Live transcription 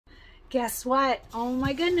Guess what? Oh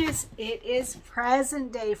my goodness, it is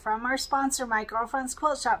present day from our sponsor, My Girlfriend's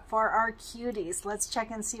Quilt Shop, for our cuties. Let's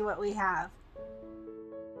check and see what we have.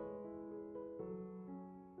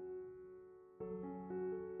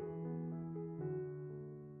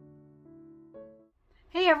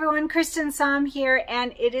 Hey everyone, Cristin Sam here,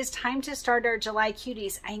 and it is time to start our July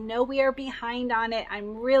cuties. I know we are behind on it.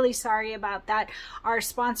 I'm really sorry about that. Our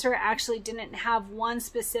sponsor actually didn't have one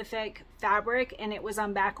specific fabric and it was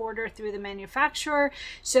on back order through the manufacturer.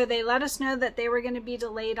 So they let us know that they were going to be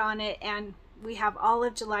delayed on it, and we have all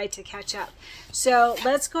of July to catch up. So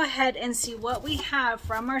let's go ahead and see what we have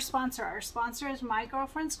from our sponsor. Our sponsor is My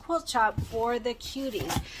Girlfriend's Quilt Shop for the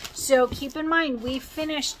cuties. So keep in mind, we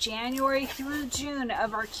finished January through June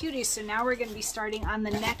of our cuties. So now we're going to be starting on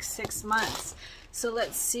the next 6 months. So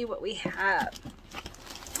let's see what we have.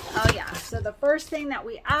 Oh yeah, so the first thing that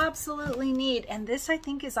we absolutely need, and this I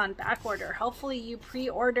think is on back order, hopefully you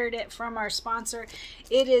pre-ordered it from our sponsor,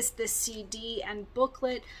 it is the CD and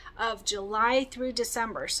booklet of July through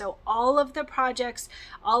December. So all of the projects,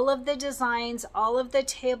 all of the designs, all of the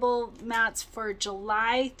table mats for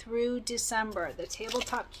July through December, the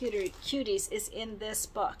tabletop cuties is in this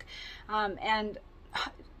book. And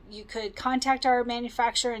you could contact our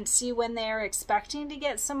manufacturer and see when they're expecting to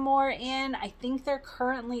get some more in. I think they're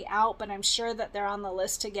currently out, but I'm sure that they're on the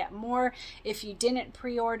list to get more if you didn't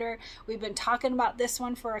pre-order. We've been talking about this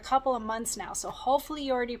one for a couple of months now, so hopefully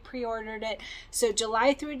you already pre-ordered it. So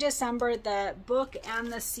July through December, the book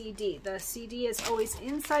and the CD. The CD is always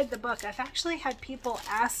inside the book. I've actually had people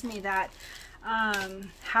ask me that,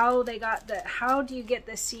 how do you get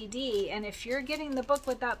the CD? And if you're getting the book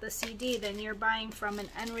without the CD, then you're buying from an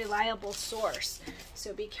unreliable source.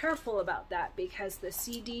 So be careful about that, because the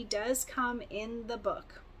CD does come in the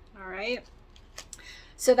book. All right.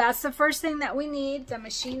 So that's the first thing that we need, the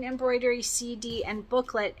machine embroidery CD and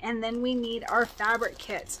booklet, and then we need our fabric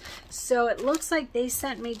kits. So it looks like they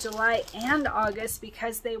sent me July and August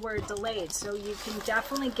because they were delayed. So you can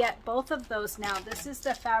definitely get both of those now. This is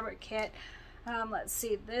the fabric kit. Let's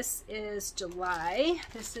see, this is July.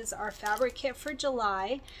 This is our fabric kit for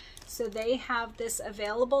July. So they have this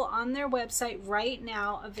available on their website right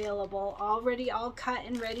now, available, already all cut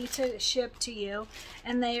and ready to ship to you.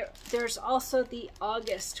 And there's also the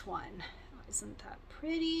August one. Isn't that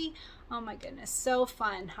pretty? Oh my goodness, so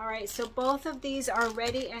fun. All right, so both of these are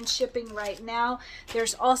ready and shipping right now.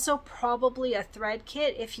 There's also probably a thread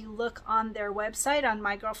kit. If you look on their website, on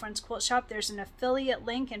My Girlfriend's Quilt Shop, there's an affiliate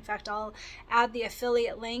link. In fact, I'll add the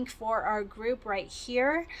affiliate link for our group right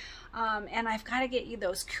here. And I've got to get you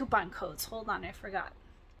those coupon codes. Hold on, I forgot.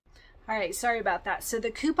 All right, sorry about that. So the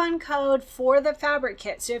coupon code for the fabric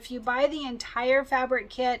kit. So if you buy the entire fabric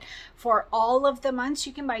kit for all of the months,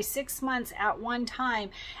 you can buy 6 months at one time.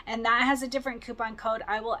 And that has a different coupon code.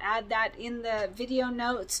 I will add that in the video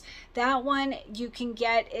notes. That one you can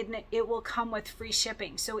get, it will come with free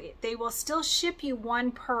shipping. So they will still ship you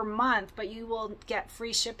one per month, but you will get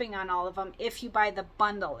free shipping on all of them if you buy the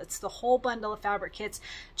bundle. It's the whole bundle of fabric kits,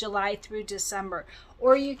 July through December.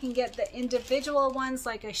 Or you can get the individual ones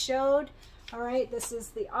like I showed. All right, this is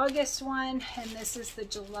the August one, and this is the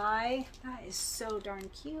July. That is so darn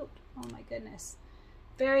cute. Oh my goodness.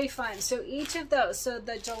 Very fun. So each of those, so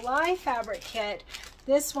the July fabric kit,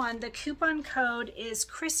 this one, the coupon code is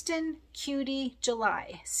Cristin Cutie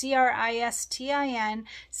July. Cristin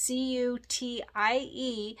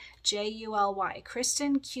Cutie July.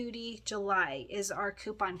 Cristin Cutie July is our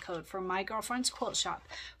coupon code for My Girlfriend's Quilt Shop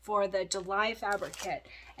for the July fabric kit.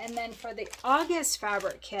 And then for the August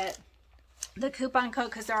fabric kit, the coupon code,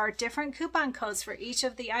 because there are different coupon codes for each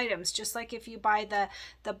of the items, just like if you buy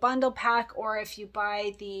the bundle pack or if you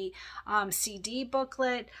buy the CD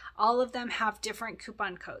booklet, all of them have different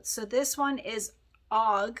coupon codes. So this one is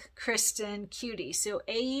AUG Cristin Cutie. So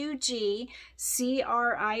AUG Cristin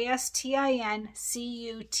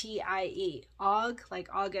Cutie. AUG, like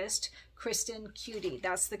August, Cristin Cutie.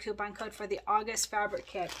 That's the coupon code for the August fabric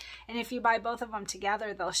kit. And if you buy both of them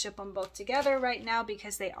together, they'll ship them both together right now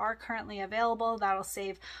because they are currently available. That'll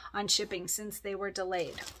save on shipping since they were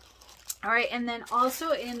delayed. All right, and then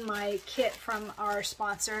also in my kit from our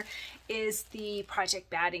sponsor is the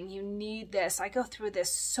project batting. You need this. I go through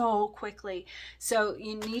this so quickly. So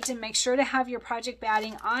you need to make sure to have your project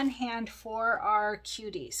batting on hand for our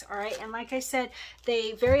cuties. All right, and like I said,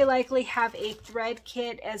 they very likely have a thread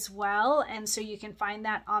kit as well. And so you can find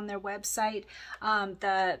that on their website.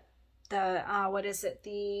 what is it?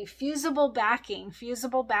 The fusible backing.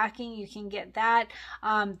 Fusible backing, you can get that.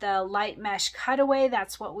 The light mesh cutaway,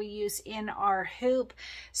 that's what we use in our hoop.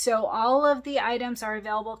 So all of the items are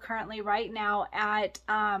available currently right now at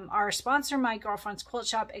our sponsor, My Girlfriend's Quilt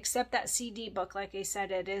Shop, except that CD book. Like I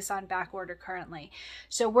said, it is on back order currently.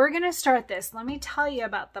 So we're going to start this. Let me tell you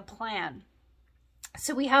about the plan.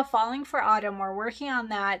 So we have Falling for Autumn. We're working on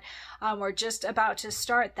that. We're just about to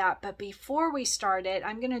start that. But before we start it,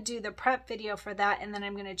 I'm going to do the prep video for that. And then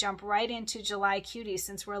I'm going to jump right into July Cuties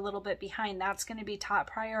since we're a little bit behind. That's going to be top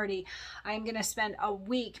priority. I'm going to spend a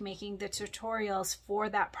week making the tutorials for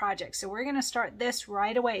that project. So we're going to start this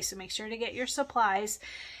right away. So make sure to get your supplies.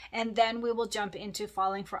 And then we will jump into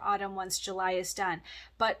Falling for Autumn once July is done.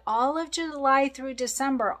 But all of July through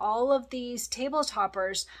December, all of these table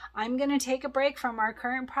toppers, I'm going to take a break from our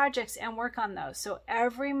current projects and work on those. So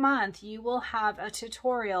every month you will have a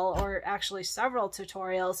tutorial, or actually several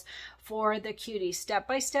tutorials for the Cuties, step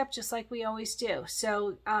by step, just like we always do.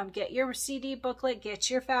 So get your CD booklet, get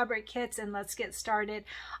your fabric kits, and let's get started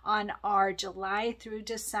on our July through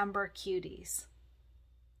December Cuties.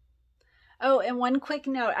 Oh, and one quick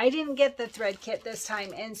note, I didn't get the thread kit this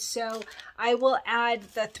time, and so I will add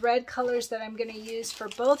the thread colors that I'm going to use for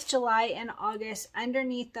both July and August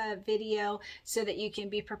underneath the video so that you can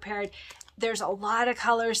be prepared. There's a lot of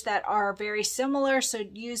colors that are very similar, so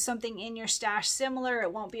use something in your stash similar.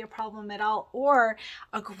 It won't be a problem at all. Or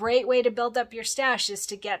a great way to build up your stash is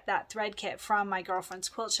to get that thread kit from My Girlfriend's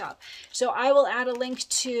Quilt Shop. So I will add a link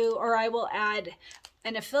to, or I will add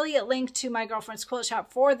an affiliate link to My Girlfriend's Quilt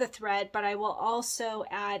Shop for the thread, but I will also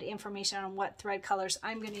add information on what thread colors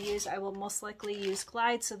I'm going to use. I will most likely use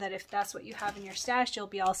Glide so that if that's what you have in your stash, you'll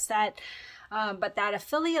be all set. But that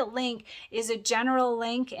affiliate link is a general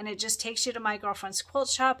link, and it just takes you to My Girlfriend's Quilt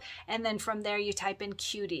Shop, and then from there you type in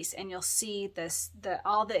Cuties and you'll see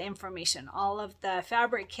all the information, all of the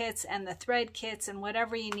fabric kits and the thread kits and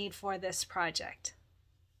whatever you need for this project.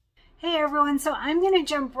 Hey everyone, so I'm going to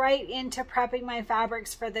jump right into prepping my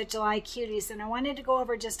fabrics for the July Cuties, and I wanted to go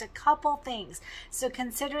over just a couple things. So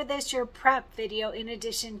consider this your prep video in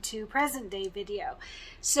addition to present day video.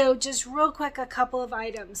 So just real quick, a couple of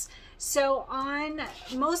items. So on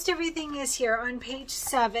most everything is here. On page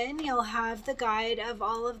 7, you'll have the guide of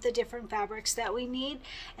all of the different fabrics that we need,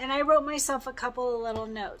 and I wrote myself a couple of little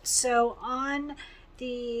notes. So on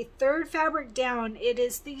the third fabric down, it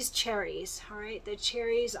is these cherries, all right, the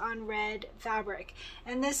cherries on red fabric,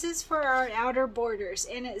 and this is for our outer borders,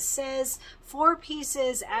 and it says 4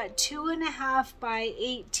 pieces at 2.5 by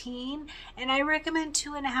 18, and I recommend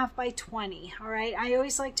 2.5 by 20. All right, I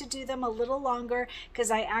always like to do them a little longer because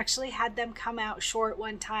I actually had them come out short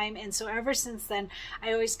one time, and so ever since then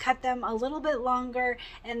I always cut them a little bit longer,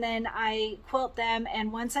 and then I quilt them,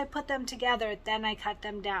 and once I put them together, then I cut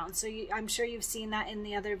them down. So I'm sure you've seen that in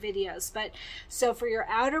the other videos. But so for your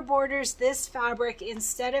outer borders, this fabric,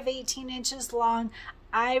 instead of 18 inches long,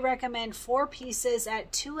 I recommend 4 pieces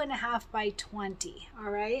at 2.5 by 20. All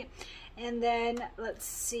right, and then let's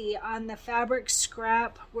see, on the fabric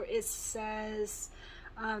scrap where it says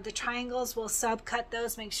the triangles, will subcut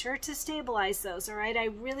those. Make sure to stabilize those. All right, I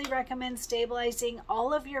really recommend stabilizing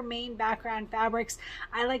all of your main background fabrics.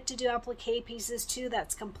 I like to do applique pieces too.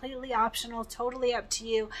 That's completely optional, totally up to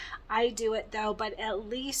you. I do it though, but at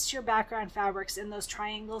least your background fabrics and those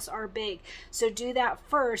triangles are big, so do that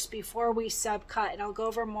first before we subcut, and I'll go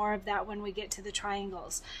over more of that when we get to the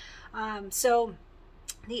triangles. So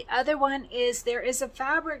the other one is, there is a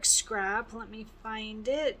fabric scrap. Let me find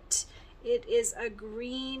it. It is a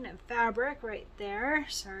green fabric right there.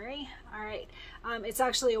 Sorry. All right. It's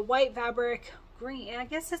actually a white fabric. Green. I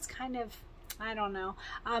guess it's kind of, I don't know,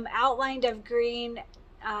 outlined of green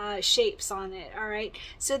shapes on it. All right,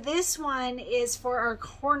 so this one is for our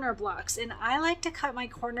corner blocks, and I like to cut my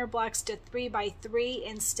corner blocks to 3 by 3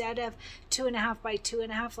 instead of 2.5 by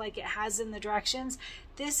 2.5 like it has in the directions.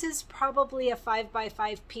 This is probably a 5 by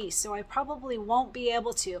 5 piece, so I probably won't be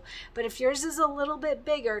able to, but if yours is a little bit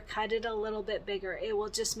bigger, cut it a little bit bigger. It will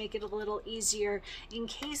just make it a little easier in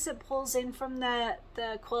case it pulls in from the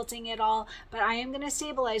quilting at all. But I am going to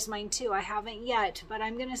stabilize mine too. I haven't yet, but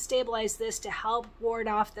I'm going to stabilize this to help ward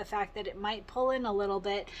off the fact that it might pull in a little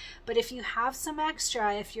bit. But if you have some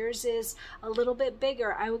extra, if yours is a little bit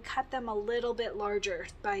bigger, I would cut them a little bit larger.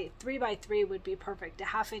 By 3 by 3 would be perfect, a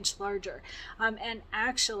 1/2 inch larger. And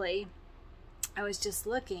actually, I was just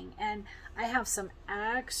looking, and I have some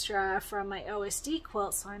extra from my OSD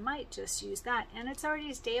quilt, so I might just use that, and it's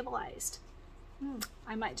already stabilized.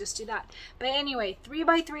 I might just do that. But anyway, 3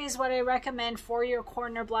 by 3 is what I recommend for your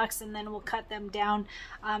corner blocks, and then we'll cut them down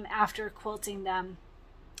after quilting them.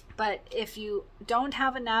 But if you don't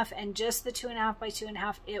have enough and just the 2.5 by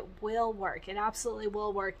 2.5, it will work. It absolutely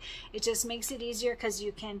will work. It just makes it easier because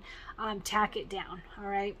you can tack it down. All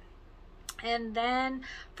right. And then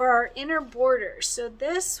for our inner borders, so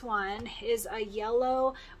this one is a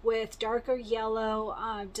yellow with darker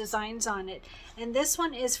yellow designs on it. And this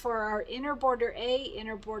one is for our inner border A,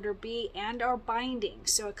 inner border B, and our binding.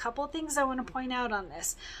 So a couple things I want to point out on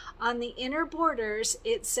this. On the inner borders,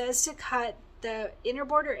 it says to cut the inner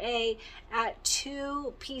border A at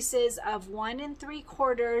 2 pieces of 1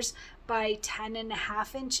 3/4 by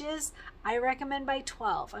 10.5 inches. I recommend by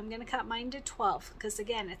 12. I'm going to cut mine to 12 because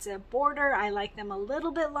again, it's a border. I like them a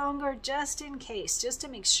little bit longer just in case, just to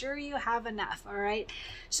make sure you have enough. All right.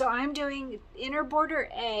 So I'm doing inner border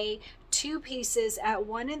A, 2 pieces at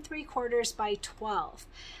 1 3/4 by 12.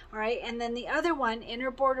 All right. And then the other one,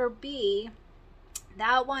 inner border B,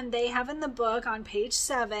 that one they have in the book on page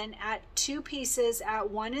 7 at 2 pieces at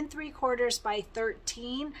 1 3/4 by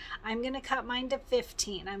 13. I'm going to cut mine to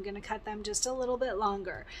 15. I'm going to cut them just a little bit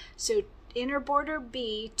longer. So inner border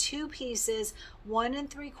B, 2 pieces, 1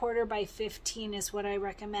 3/4 by 15 is what I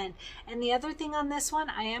recommend. And the other thing on this one,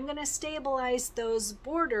 I am going to stabilize those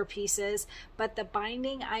border pieces, but the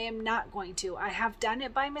binding I am not going to. I have done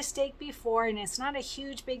it by mistake before, and it's not a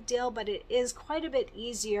huge big deal, but it is quite a bit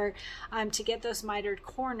easier to get those mitered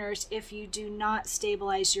corners if you do not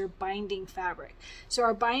stabilize your binding fabric. So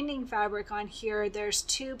our binding fabric on here, there's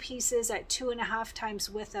 2 pieces at 2.5 times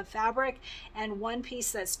width of fabric and 1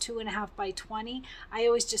 piece that's 2.5 by 20. I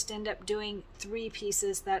always just end up doing 3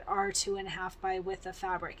 pieces that are 2.5 by width of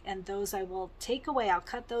fabric, and those I will take away. I'll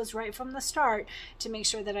cut those right from the start to make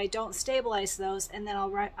sure that I don't stabilize those, and then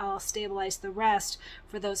I'll stabilize the rest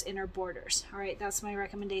for those inner borders. All right, that's my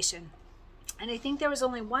recommendation. And I think there was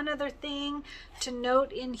only one other thing to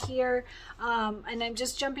note in here, and I'm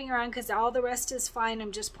just jumping around because all the rest is fine.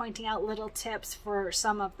 I'm just pointing out little tips for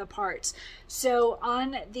some of the parts. So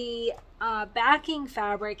on the backing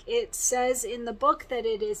fabric, it says in the book that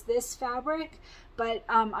it is this fabric, but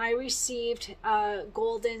I received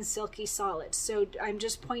golden silky solid. So I'm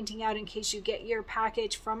just pointing out in case you get your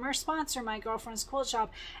package from our sponsor, My Girlfriend's Quilt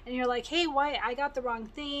Shop, and you're like, hey, why I got the wrong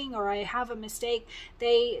thing, or I have a mistake.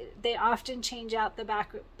 They often change out the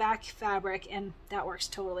back fabric, and that works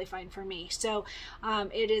totally fine for me. So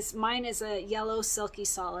mine is a yellow silky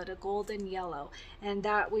solid, a golden yellow, and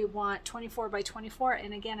that we want 24 by 24.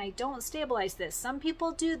 And again, I don't stabilize this. Some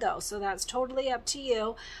people do though, so that's totally up to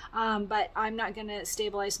you. But I'm not going to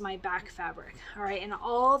stabilize my back fabric. All right, and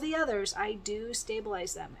all the others I do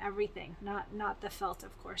stabilize them. Everything, not the felt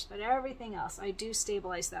of course, but everything else I do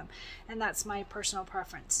stabilize them, and that's my personal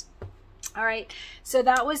preference. All right, so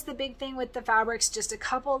that was the big thing with the fabrics, just a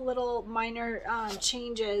couple little minor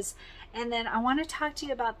changes. And then I want to talk to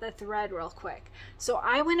you about the thread real quick. So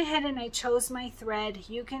I went ahead and I chose my thread.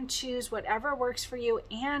 You can choose whatever works for you.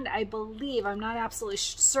 And I believe, I'm not absolutely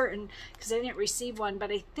certain because I didn't receive one,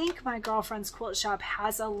 but I think My Girlfriend's Quilt Shop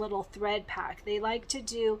has a little thread pack. They like to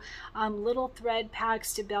do little thread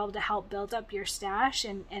packs to be able to help build up your stash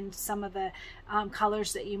and some of the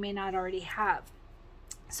colors that you may not already have.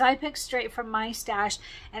 So I picked straight from my stash,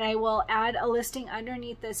 and I will add a listing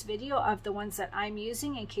underneath this video of the ones that I'm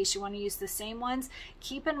using in case you want to use the same ones.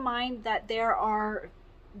 Keep in mind that there are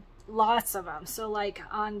lots of them. So like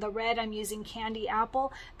on the red, I'm using Candy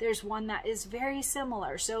Apple. There's one that is very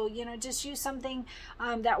similar. So, you know, just use something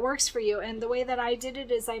that works for you. And the way that I did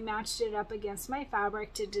it is I matched it up against my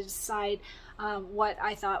fabric to decide what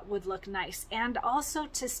I thought would look nice, and also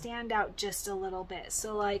to stand out just a little bit.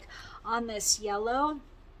 So like on this yellow,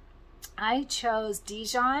 I chose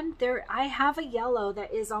Dijon. I have a yellow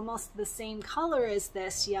that is almost the same color as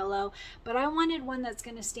this yellow, but I wanted one that's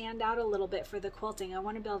going to stand out a little bit for the quilting. I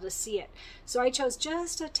want to be able to see it. So I chose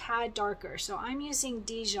just a tad darker. So I'm using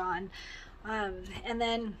Dijon. And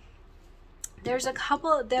then there's a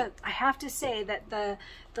couple that I have to say that the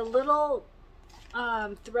little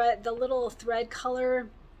thread color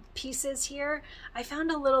pieces here I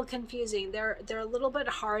found a little confusing. They're a little bit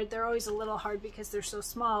hard. They're always a little hard because they're so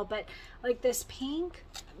small, but like this pink,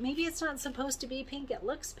 maybe it's not supposed to be pink. It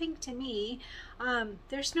looks pink to me.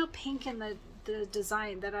 There's no pink in the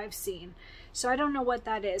design that I've seen, so I don't know what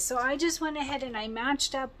that is. So I just went ahead and I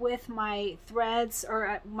matched up with my threads,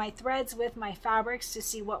 or my threads with my fabrics to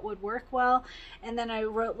see what would work well, and then I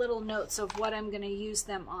wrote little notes of what I'm going to use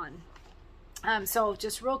them on. So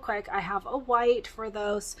just real quick, I have a white for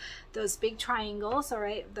those big triangles. All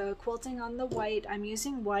right, the quilting on the white, I'm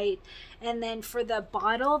using white. And then for the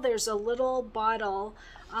bottle, there's a little bottle,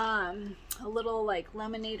 a little like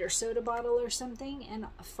lemonade or soda bottle or something. And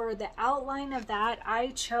for the outline of that, I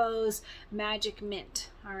chose Magic Mint.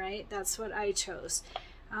 All right, that's what I chose.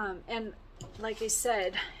 And like I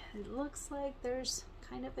said, it looks like there's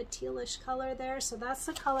kind of a tealish color there. So that's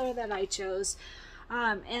the color that I chose.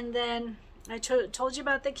 And then I told you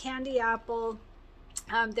about the candy apple.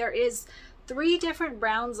 There is 3 different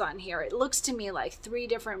browns on here. It looks to me like 3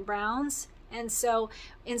 different browns. And so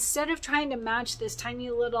instead of trying to match this tiny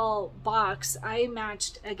little box, I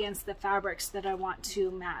matched against the fabrics that I want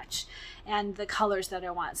to match and the colors that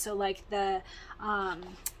I want. So like the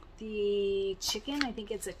chicken, I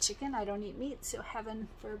think it's a chicken. I don't eat meat, so heaven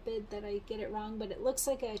forbid that I get it wrong, but it looks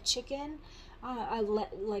like a chicken.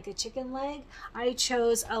 Like a chicken leg. I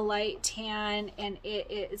chose a light tan, and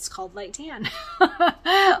it's called light tan.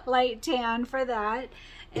 Light tan for that.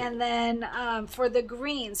 And then for the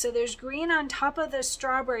green, so there's green on top of the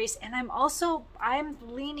strawberries, and I'm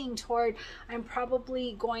leaning toward, I'm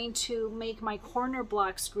probably going to make my corner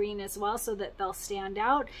blocks green as well so that they'll stand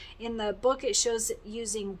out. In the book it shows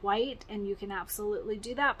using white, and you can absolutely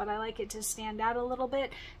do that, but I like it to stand out a little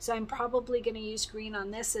bit, so I'm probably going to use green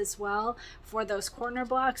on this as well for those corner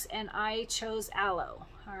blocks. And I chose aloe.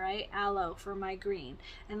 All right, aloe for my green,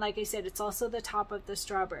 and like I said, it's also the top of the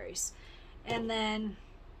strawberries. And then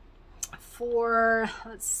for,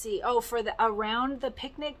 let's see, oh, for the around the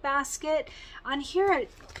picnic basket, on here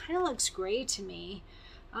it kind of looks gray to me,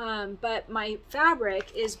 but my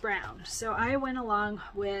fabric is brown, so I went along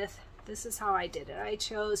with, this is how I did it. I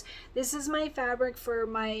chose, this is my fabric for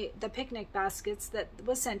the picnic baskets that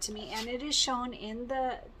was sent to me, and it is shown in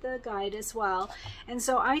the guide as well. And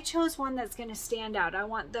so I chose one that's going to stand out. I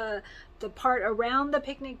want the part around the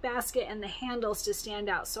picnic basket and the handles to stand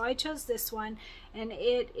out. So I chose this one, and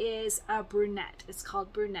it is a brunette. It's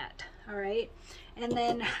called Brunette. All right. And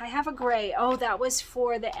then I have a gray. Oh, that was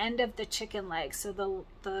for the end of the chicken leg. So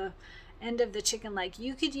the end of the chicken leg.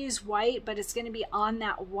 You could use white, but it's going to be on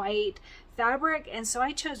that white fabric, and so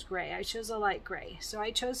I chose gray. I chose a light gray, so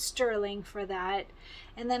I chose sterling for that.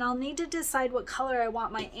 And then I'll need to decide what color I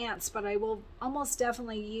want my ants, but I will almost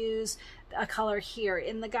definitely use a color here.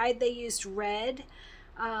 In the guide they used red,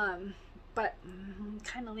 but I'm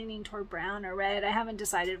kind of leaning toward brown or red. I haven't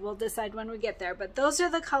decided. We'll decide when we get there. But those are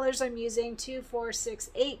the colors I'm using, 2, 4, 6,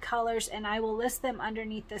 8 colors, and I will list them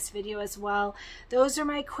underneath this video as well. Those are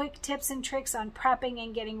my quick tips and tricks on prepping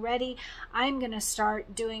and getting ready. I'm going to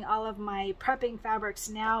start doing all of my prepping fabrics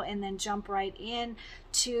now and then jump right in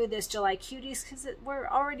to this July Cuties, because we're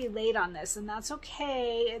already late on this, and that's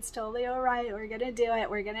okay. It's totally all right. We're going to do it.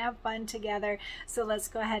 We're going to have fun together. So let's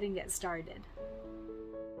go ahead and get started.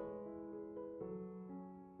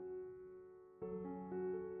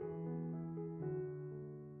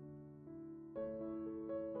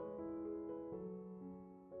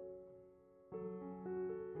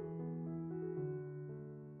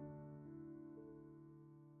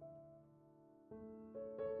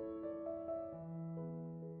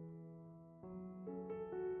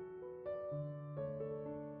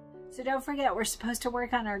 So don't forget, we're supposed to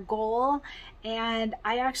work on our goal, and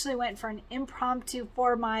I actually went for an impromptu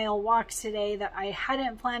 4-mile walk today that I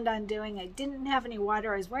hadn't planned on doing. I didn't have any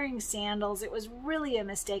water. I was wearing sandals. It was really a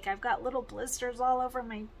mistake. I've got little blisters all over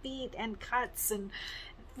my feet and cuts, and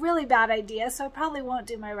really bad idea, so I probably won't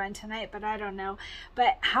do my run tonight, but I don't know.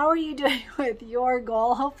 But how are you doing with your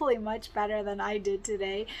goal? Hopefully much better than I did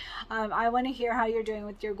today. I want to hear how you're doing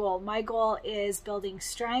with your goal. My goal is building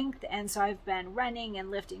strength, and so I've been running and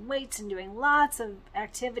lifting weights and doing lots of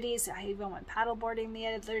activities. I even went paddleboarding the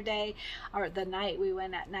other day, or the night we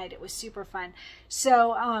went at night. It was super fun.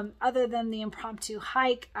 So other than the impromptu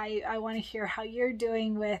hike, I want to hear how you're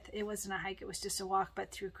doing with, it wasn't a hike, it was just a walk,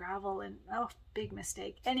 but through gravel, and oh, big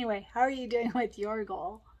mistake. Anyway, how are you doing with your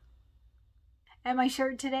goal? And my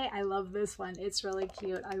shirt today, I love this one. It's really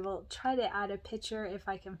cute. I will try to add a picture if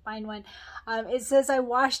I can find one. It says I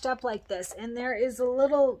washed up like this, and there is a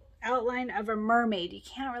little outline of a mermaid. You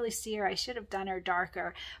can't really see her. I should have done her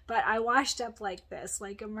darker, but I washed up like this,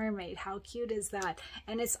 like a mermaid. How cute is that?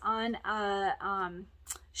 And it's on a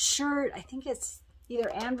shirt. I think it's either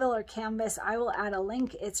anvil or canvas. I will add a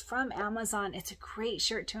link. It's from Amazon. It's a great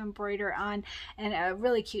shirt to embroider on, and a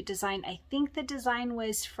really cute design. I think the design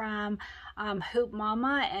was from Hoop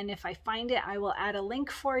Mama, and if I find it, I will add a link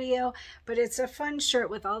for you. But it's a fun shirt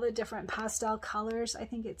with all the different pastel colors. I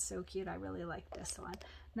think it's so cute. I really like this one.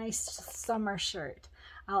 Nice summer shirt.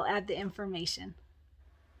 I'll add the information.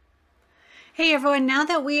 Hey everyone, now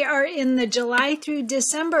that we are in the July through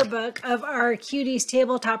December book of our Cuties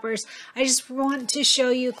table toppers, I just want to show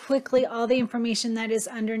you quickly all the information that is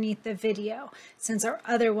underneath the video, since our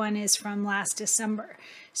other one is from last December.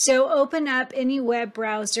 So open up any web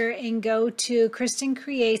browser and go to Cristin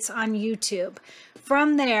Creates on YouTube.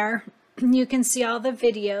 From there, you can see all the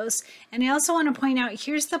videos, and I also want to point out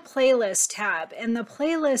here's the playlist tab, and the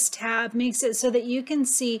playlist tab makes it so that you can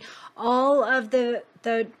see all of the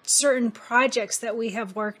certain projects that we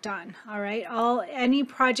have worked on. All right, any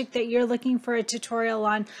project that you're looking for a tutorial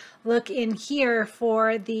on, look in here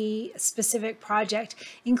for the specific project,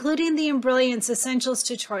 including the Embrilliance Essentials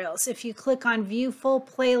tutorials. If you click on View Full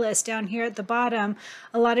Playlist down here at the bottom,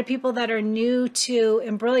 a lot of people that are new to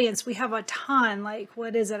Embrilliance, we have a ton, like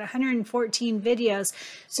what is it, 114 videos.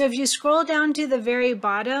 So if you scroll down to the very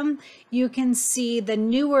bottom, you can see the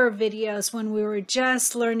newer videos when we were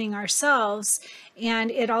just learning ourselves.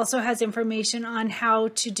 And it also has information on how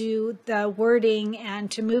to do the wording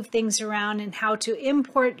and to move things around and how to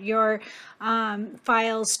import your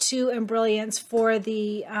files to Embrilliance for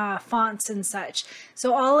the fonts and such.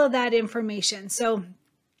 So all of that information. So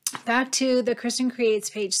back to the Cristin Creates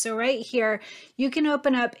page. So right here, you can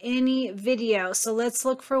open up any video. So let's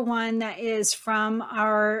look for one that is from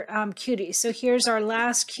our Cuties. So here's our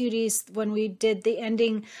last Cuties when we did the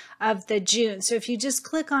ending of the June. So if you just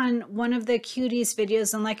click on one of the Cuties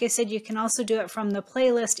videos, and like I said, you can also do it from the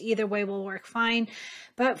playlist. Either way will work fine.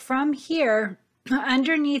 But from here,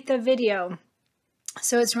 underneath the video,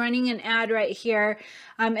 so it's running an ad right here,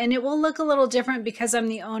 and it will look a little different because I'm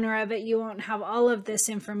the owner of it. You won't have all of this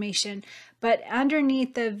information, but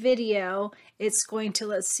underneath the video, it's going to,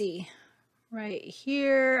 let's see, right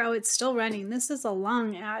here. Oh, it's still running. This is a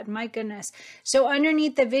long ad, my goodness. So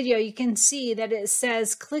underneath the video, you can see that it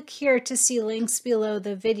says, click here to see links below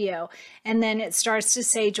the video. And then it starts to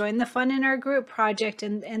say, join the fun in our group project.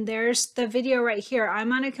 And there's the video right here.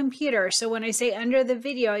 I'm on a computer. So when I say under the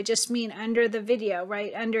video, I just mean under the video,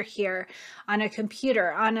 right under here on a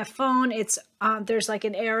computer. On a phone, it's there's like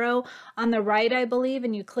an arrow on the right, I believe,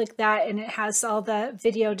 and you click that and it has all the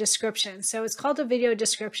video description. So it's called a video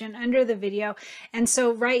description under the video. And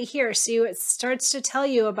so right here, see, it starts to tell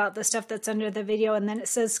you about the stuff that's under the video, and then it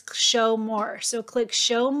says show more. So click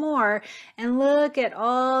show more and look at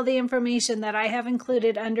all the information that I have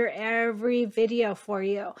included under every video for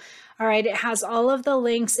you. All right, it has all of the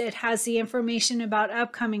links. It has the information about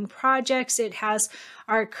upcoming projects. It has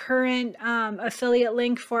our current affiliate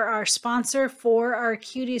link for our sponsor for our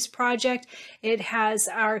Cuties project. It has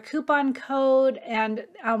our coupon code and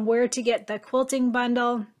where to get the quilting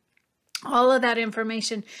bundle. All of that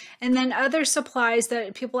information. And then other supplies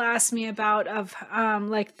that people ask me about of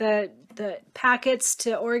like the packets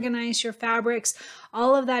to organize your fabrics.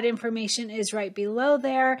 All of that information is right below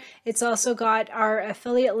there. It's also got our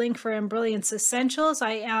affiliate link for Embrilliance Essentials.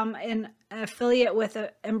 I am an affiliate with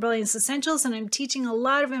Embrilliance Essentials, and I'm teaching a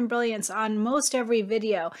lot of Embrilliance on most every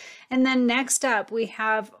video. And then next up, we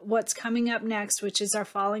have what's coming up next, which is our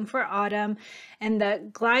Falling for Autumn. And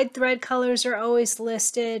the glide thread colors are always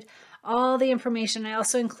listed. All the information. I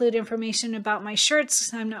also include information about my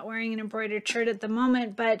shirts. I'm not wearing an embroidered shirt at the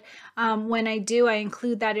moment, but when I do, I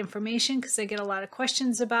include that information because I get a lot of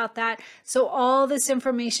questions about that. So all this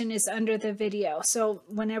information is under the video. So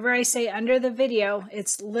whenever I say under the video,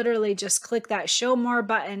 it's literally just click that show more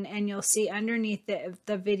button and you'll see underneath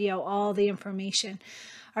the video all the information.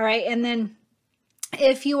 All right, and then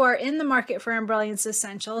if you are in the market for Embrilliance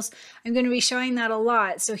Essentials, I'm going to be showing that a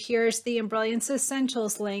lot. So here's the Embrilliance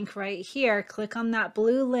Essentials link right here. Click on that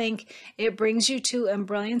blue link. It brings you to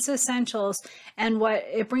Embrilliance Essentials, and what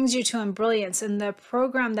it brings you to Embrilliance. And the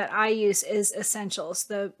program that I use is Essentials,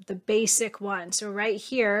 the basic one. So right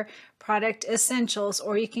here, Product Essentials,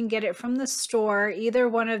 or you can get it from the store. Either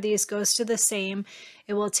one of these goes to the same.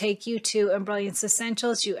 It will take you to Embrilliance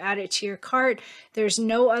Essentials. You add it to your cart. There's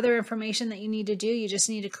no other information that you need to do. You just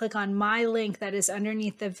need to click on my link that is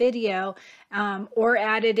underneath the video, or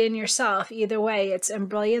add it in yourself. Either way, it's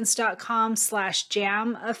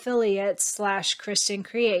embrilliance.com/jam-affiliates/Cristin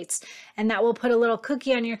Creates. And that will put a little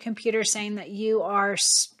cookie on your computer saying that you are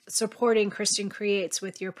supporting Cristin Creates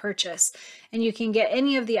with your purchase. And you can get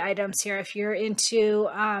any of the items here. If you're into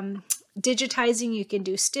digitizing, you can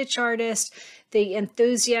do Stitch Artist. The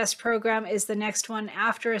Enthusiast program is the next one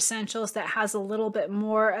after Essentials that has a little bit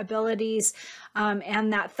more abilities.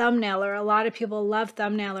 And that Thumbnailer, a lot of people love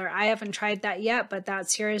Thumbnailer. I haven't tried that yet, but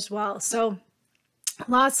that's here as well. So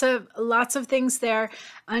Lots of things there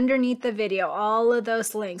underneath the video, all of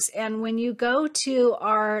those links. And when you go to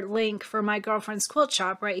our link for My Girlfriend's Quilt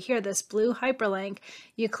Shop right here, this blue hyperlink,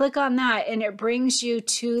 you click on that and it brings you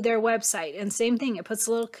to their website. And same thing, it puts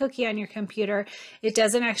a little cookie on your computer. It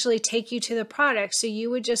doesn't actually take you to the product. So you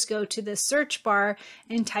would just go to the search bar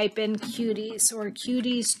and type in Cuties or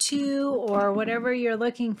Cuties 2 or whatever you're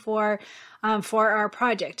looking for our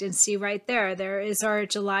project, and see right there is our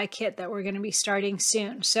July kit that we're going to be starting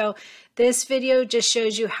soon. So this video just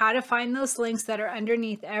shows you how to find those links that are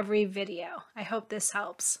underneath every video. I hope this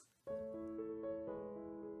helps.